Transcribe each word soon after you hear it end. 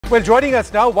Well, joining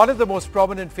us now, one of the most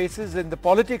prominent faces in the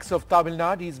politics of Tamil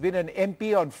Nadu. He's been an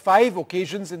MP on 5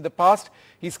 occasions in the past.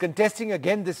 He's contesting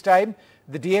again this time.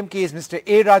 The DMK is Mr.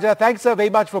 A. Raja. Thanks, sir, very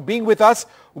much for being with us.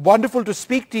 Wonderful to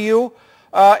speak to you.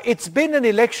 It's been an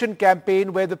election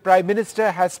campaign where the Prime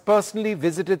Minister has personally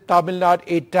visited Tamil Nadu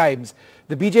 8 times.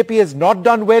 The BJP has not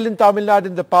done well in Tamil Nadu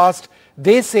in the past.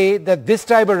 They say that this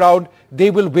time around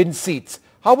they will win seats.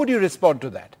 How would you respond to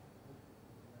that?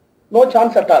 No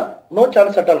chance at all. No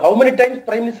chance at all. How many times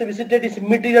Prime Minister visited is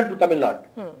immaterial to Tamil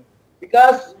Nadu.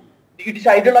 Because it is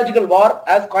an ideological war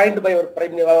as coined by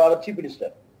our Chief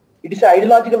Minister. It is an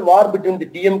ideological war between the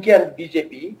DMK and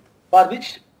BJP for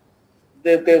which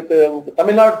the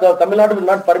Tamil Nadu will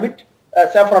not permit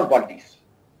saffron politics.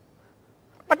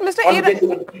 But Mr.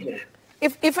 A,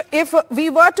 if we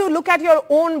were to look at your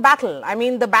own battle, I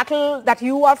mean the battle that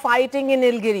you are fighting in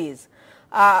Nilgiris,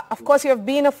 of course, you have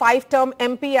been a 5-term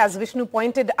MP, as Vishnu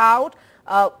pointed out.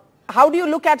 How do you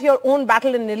look at your own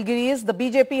battle in Nilgiris? The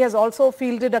BJP has also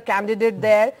fielded a candidate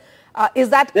there. Is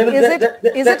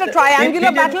it a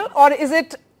triangular battle, or is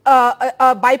it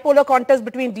a bipolar contest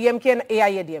between DMK and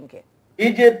AIADMK?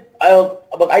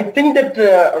 I think that,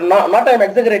 not I am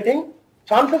exaggerating,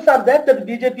 chances are there that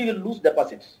BJP will lose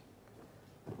deposits.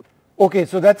 Okay,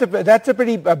 so that's a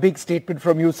pretty big statement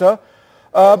from you, sir.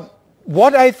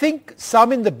 What I think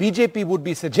some in the BJP would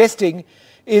be suggesting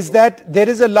is that there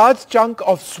is a large chunk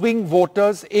of swing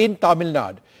voters in Tamil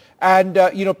Nadu. And,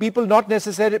 people not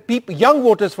necessarily, young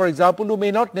voters, for example, who may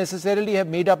not necessarily have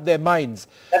made up their minds.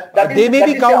 They may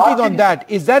be counting on that.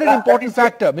 Is that an important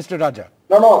factor, Mr. Raja?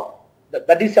 No.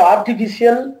 That is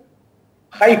artificial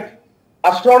hype,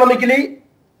 astronomically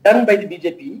done by the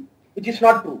BJP, which is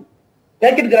not true.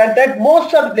 Take it granted,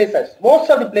 most of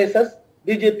the places,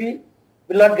 BJP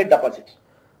will not get deposits.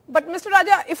 But Mr.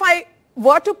 Raja, if I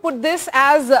were to put this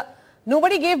as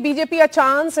nobody gave BJP a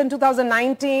chance in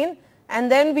 2019,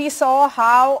 and then we saw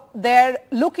how their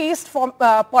Look East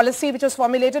policy, which was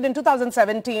formulated in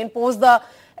 2017, post the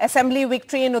assembly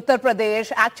victory in Uttar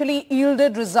Pradesh, actually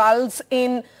yielded results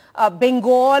in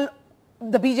Bengal.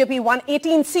 The BJP won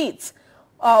 18 seats.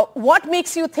 What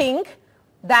makes you think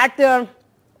that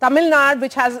Tamil Nadu,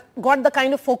 which has got the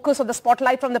kind of focus of the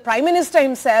spotlight from the Prime Minister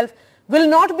himself, will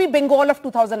not be Bengal of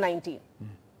 2019?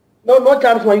 No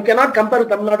chance. You cannot compare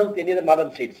Tamil Nadu with any other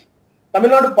northern states.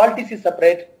 Tamil Nadu politics is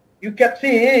separate. You can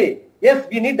say, yes,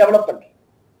 we need development.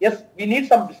 Yes, we need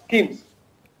some schemes.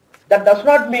 That does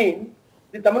not mean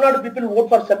the Tamil Nadu people vote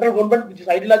for central government, which is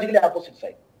ideologically opposite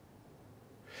side.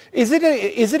 Is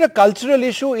it a cultural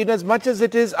issue in as much as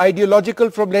it is ideological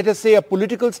from, let us say, a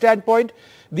political standpoint?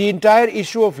 The entire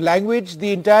issue of language,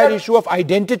 the entire issue of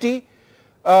identity,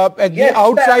 the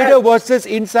outsider versus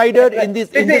insider in this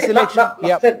election?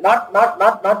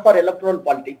 Not for electoral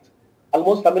politics.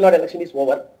 Almost Tamil Nadu election is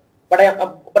over. But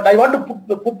I want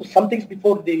to put some things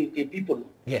before the people.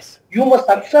 Yes. You must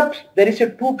accept there is a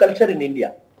two culture in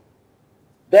India.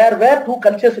 There were two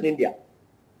cultures in India.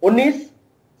 One is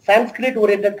Sanskrit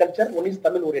oriented culture, one is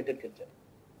Tamil oriented culture.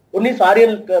 One is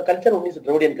Aryan culture, one is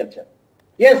Dravidian culture.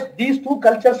 Yes, these two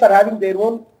cultures are having their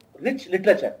own rich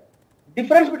literature.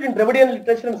 Difference between Dravidian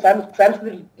literature and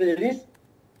Sanskrit literature is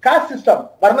caste system,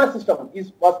 Varna system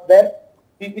was there,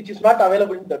 which is not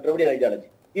available in the Dravidian ideology.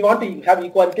 We want to have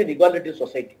equality and equality in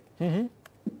society.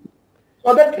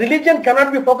 So that religion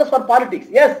cannot be focused on politics.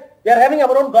 Yes, we are having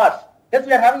our own gods. Yes,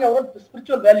 we are having our own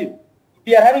spiritual value.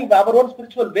 We are having our own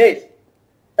spiritual base.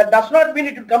 That does not mean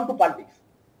it will come to politics.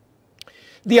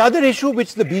 The other issue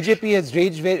which the BJP has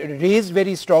raised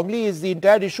very strongly is the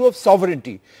entire issue of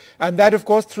sovereignty. And that, of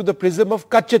course, through the prism of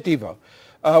Kachativa,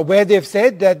 where they've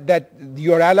said that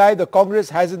your ally, the Congress,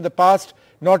 has in the past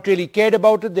not really cared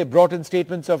about it. They brought in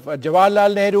statements of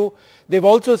Jawaharlal Nehru. They've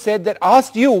also said that,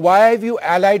 asked you, why have you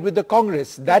allied with the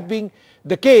Congress? That being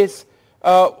the case,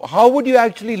 how would you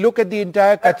actually look at the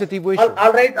entire Kachativa issue?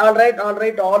 All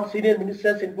right. All senior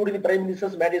ministers, including the Prime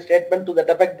Ministers, made a statement to that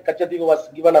effect. Kachativa was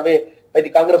given away by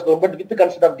the Congress government with the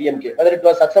consent of DMK. Whether it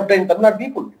was accepted in Tamil Nadu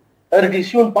people, whether it is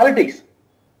issue in politics,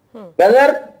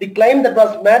 whether the claim that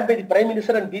was made by the Prime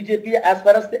Minister and BJP as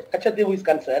far as the Kachativa is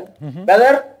concerned,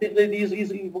 whether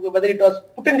it was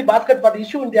put in the basket for the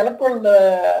issue in the electoral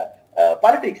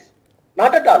politics.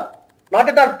 Not at all. Not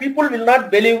at all. People will not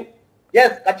believe.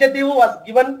 Yes, Kachativa was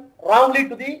given wrongly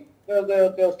to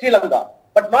the Sri Lanka,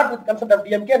 but not with consent of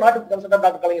DMK, not with consent of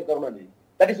Dr. Kalingam Karunanidhi.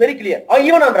 That is very clear, or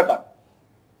even on record.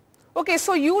 Okay,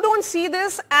 so you don't see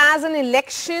this as an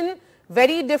election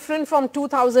very different from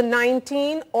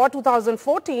 2019 or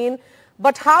 2014,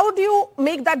 but how do you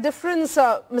make that difference,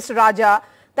 Mr. Raja,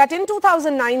 that in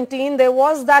 2019 there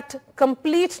was that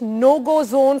complete no-go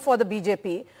zone for the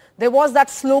BJP. there was that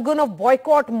slogan of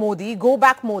boycott Modi, go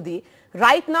back Modi.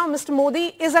 Right now, Mr. Modi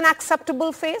is an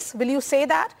acceptable face. Will you say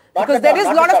that? Because there is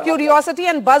a lot of curiosity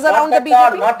and buzz around the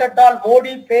BJP. Not at all.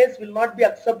 Modi face will not be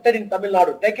accepted in Tamil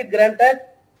Nadu. Take it granted.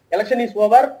 Election is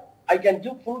over. I can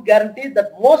give full guarantee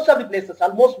that most of the places,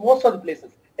 almost most of the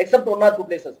places, except 1 or 2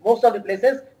 places, most of the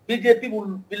places, BJP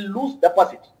will lose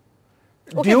deposits.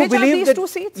 Okay, do you which believe are these that, 2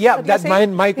 seats? Yeah, that's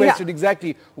my question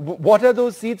exactly. What are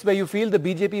those seats where you feel the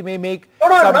BJP may make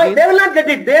No, they will not get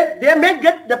it. They may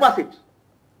get deposits.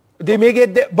 They may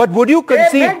get but would you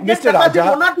concede, Mr. Raja,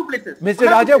 1 or 2 places. Mr.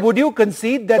 Raja, would you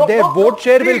concede that their vote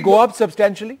share will go up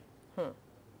substantially?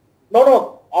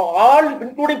 No. All,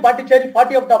 including party charge,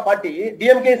 40 of the 40,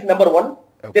 DMK is number 1.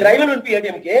 Okay. The rival will be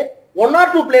DMK. 1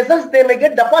 or 2 places, they may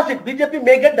get deposit. BJP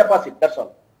may get deposit. That's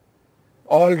all.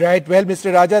 All right. Well,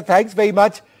 Mr. Raja, thanks very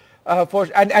much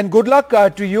and good luck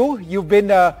to you. You've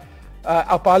been a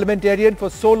parliamentarian for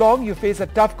so long. You face a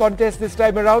tough contest this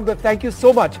time around, but thank you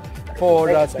so much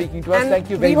for speaking to us. Thank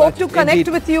you very much. We hope to connect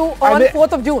with you on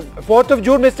 4th of June. 4th of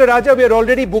June, Mr. Raja, we are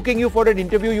already booking you for an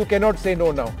interview. You cannot say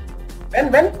no now.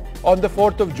 When? On the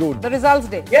 4th of June. The results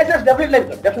day. Yes,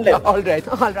 definitely. All right.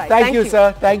 All right. Thank you,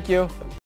 sir. Thank you.